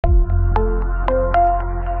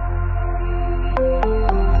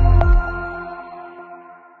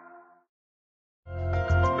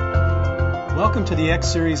Welcome to the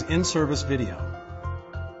X-Series in-service video.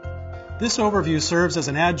 This overview serves as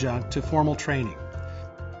an adjunct to formal training.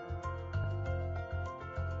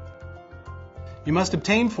 You must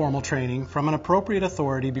obtain formal training from an appropriate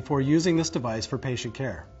authority before using this device for patient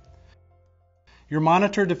care. Your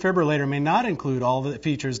monitor defibrillator may not include all the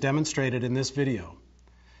features demonstrated in this video.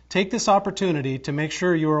 Take this opportunity to make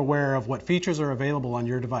sure you are aware of what features are available on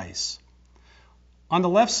your device. On the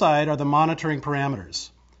left side are the monitoring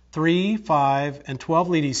parameters: 3, 5, and 12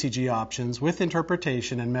 lead ECG options with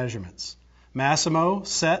interpretation and measurements. Masimo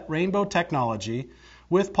SET Rainbow technology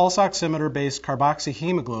with pulse oximeter-based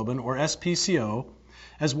carboxyhemoglobin or SPCO,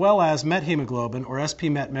 as well as methemoglobin or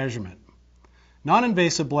SPMet measurement.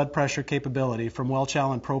 Non-invasive blood pressure capability from Welch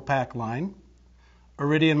Allyn ProPak line.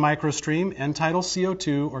 Iridian MicroStream end-tidal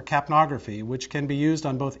CO2 or capnography, which can be used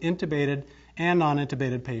on both intubated and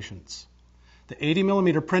non-intubated patients. The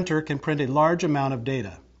 80mm printer can print a large amount of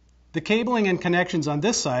data. The cabling and connections on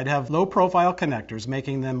this side have low-profile connectors,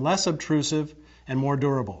 making them less obtrusive and more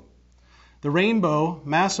durable. The Rainbow,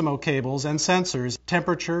 Masimo cables and sensors,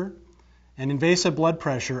 temperature, and invasive blood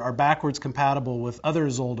pressure are backwards compatible with other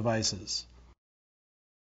Zoll devices.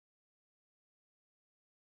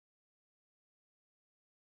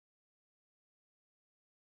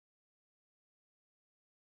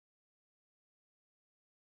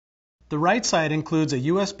 The right side includes a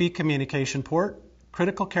USB communication port,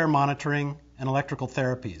 critical care monitoring, and electrical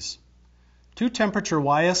therapies. 2 temperature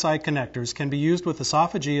YSI connectors can be used with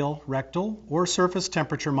esophageal, rectal, or surface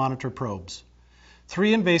temperature monitor probes.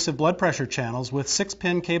 3 invasive blood pressure channels with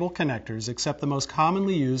 6-pin cable connectors, except the most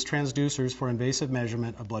commonly used transducers for invasive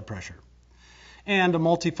measurement of blood pressure. And a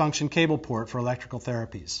multifunction cable port for electrical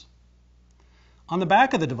therapies. On the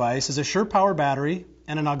back of the device is a SurePower battery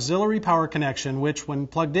and an auxiliary power connection which, when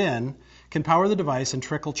plugged in, can power the device and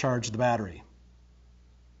trickle charge the battery.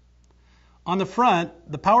 On the front,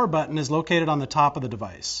 the power button is located on the top of the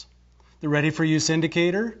device. The Ready for Use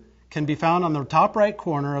indicator can be found on the top right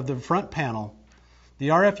corner of the front panel. The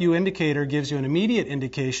RFU indicator gives you an immediate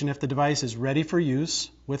indication if the device is ready for use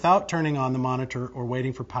without turning on the monitor or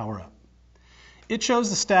waiting for power up. It shows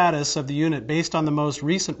the status of the unit based on the most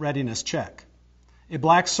recent readiness check. A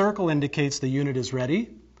black circle indicates the unit is ready.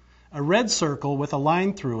 A red circle with a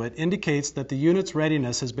line through it indicates that the unit's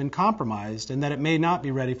readiness has been compromised and that it may not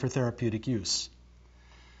be ready for therapeutic use.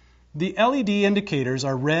 The LED indicators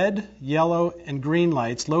are red, yellow, and green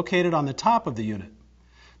lights located on the top of the unit.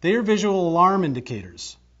 They are visual alarm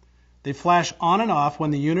indicators. They flash on and off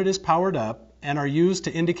when the unit is powered up and are used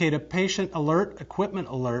to indicate a patient alert, equipment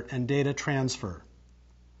alert, and data transfer.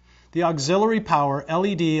 The auxiliary power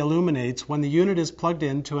LED illuminates when the unit is plugged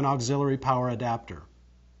into an auxiliary power adapter.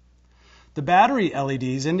 The battery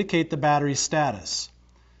LEDs indicate the battery status.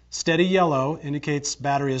 Steady yellow indicates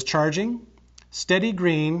battery is charging. Steady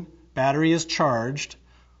green, battery is charged.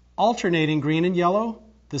 Alternating green and yellow,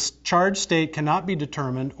 this charge state cannot be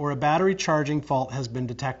determined or a battery charging fault has been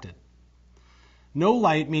detected. No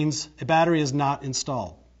light means a battery is not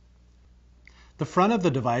installed. The front of the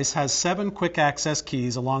device has 7 quick access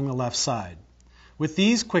keys along the left side. With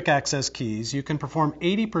these quick access keys, you can perform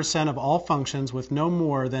 80% of all functions with no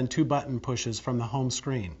more than 2 button pushes from the home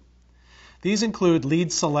screen. These include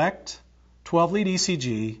lead select, 12 lead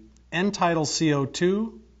ECG, end-tidal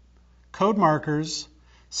CO2, code markers,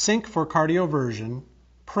 sync for cardioversion,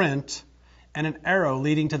 print, and an arrow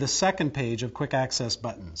leading to the second page of quick access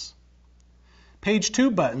buttons. Page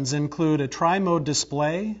 2 buttons include a tri-mode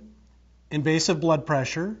display, invasive blood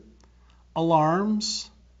pressure, alarms,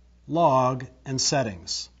 log, and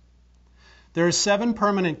settings. There are 7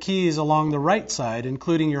 permanent keys along the right side,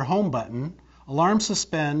 including your home button, alarm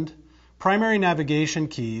suspend, primary navigation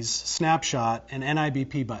keys, snapshot, and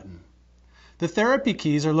NIBP button. The therapy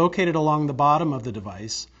keys are located along the bottom of the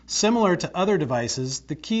device. Similar to other devices,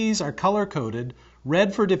 the keys are color-coded,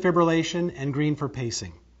 red for defibrillation and green for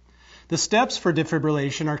pacing. The steps for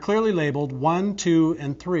defibrillation are clearly labeled 1, 2,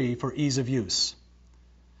 and 3 for ease of use.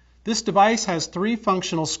 This device has 3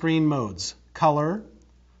 functional screen modes: color,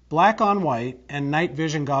 black on white, and night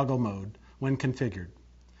vision goggle mode when configured.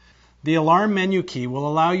 The alarm menu key will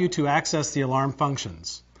allow you to access the alarm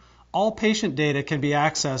functions. All patient data can be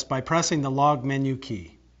accessed by pressing the log menu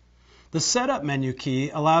key. The setup menu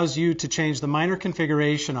key allows you to change the minor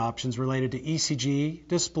configuration options related to ECG,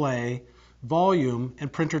 display, volume,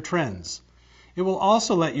 and printer trends. It will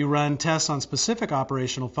also let you run tests on specific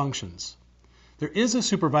operational functions. There is a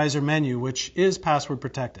supervisor menu which is password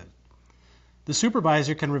protected. The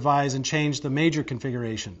supervisor can revise and change the major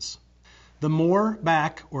configurations. The more,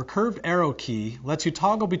 back, or curved arrow key lets you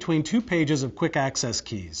toggle between 2 pages of quick access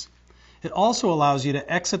keys. It also allows you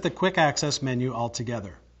to exit the quick access menu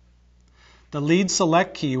altogether. The lead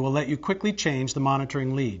select key will let you quickly change the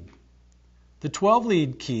monitoring lead. The 12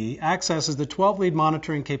 lead key accesses the 12 lead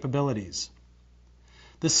monitoring capabilities.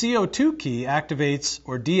 The CO2 key activates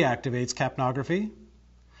or deactivates capnography.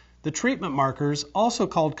 The treatment markers, also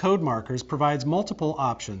called code markers, provides multiple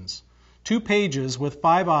options, 2 pages with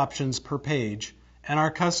 5 options per page, and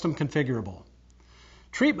are custom configurable.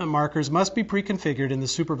 Treatment markers must be pre-configured in the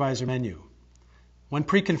supervisor menu. When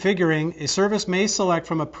pre-configuring, a service may select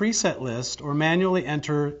from a preset list or manually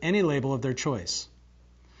enter any label of their choice.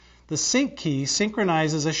 The sync key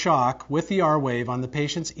synchronizes a shock with the R wave on the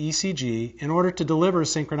patient's ECG in order to deliver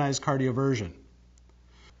synchronized cardioversion.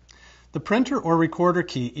 The printer or recorder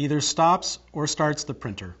key either stops or starts the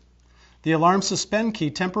printer. The alarm suspend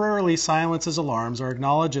key temporarily silences alarms or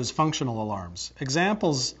acknowledges functional alarms.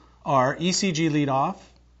 Examples are ECG lead off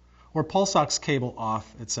or pulse ox cable off,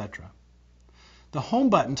 etc. The home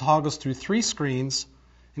button toggles through 3 screens,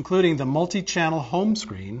 including the multi-channel home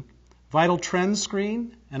screen, vital trends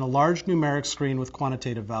screen, and a large numeric screen with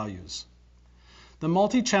quantitative values. The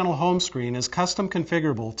multi-channel home screen is custom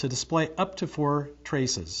configurable to display up to 4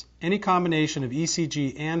 traces, any combination of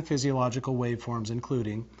ECG and physiological waveforms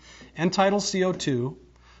including end-tidal CO2,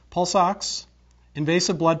 pulse ox,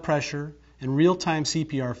 invasive blood pressure, and real-time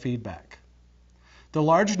CPR feedback. The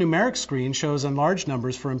large numeric screen shows enlarged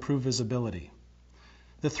numbers for improved visibility.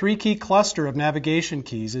 The 3-key cluster of navigation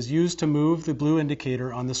keys is used to move the blue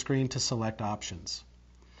indicator on the screen to select options.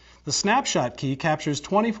 The snapshot key captures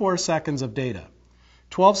 24 seconds of data,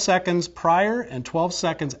 12 seconds prior and 12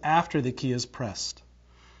 seconds after the key is pressed.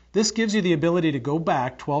 This gives you the ability to go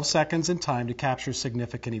back 12 seconds in time to capture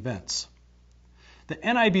significant events. The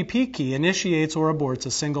NIBP key initiates or aborts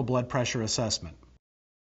a single blood pressure assessment.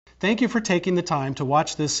 Thank you for taking the time to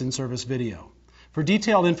watch this in-service video. For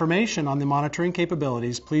detailed information on the monitoring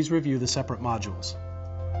capabilities, please review the separate modules.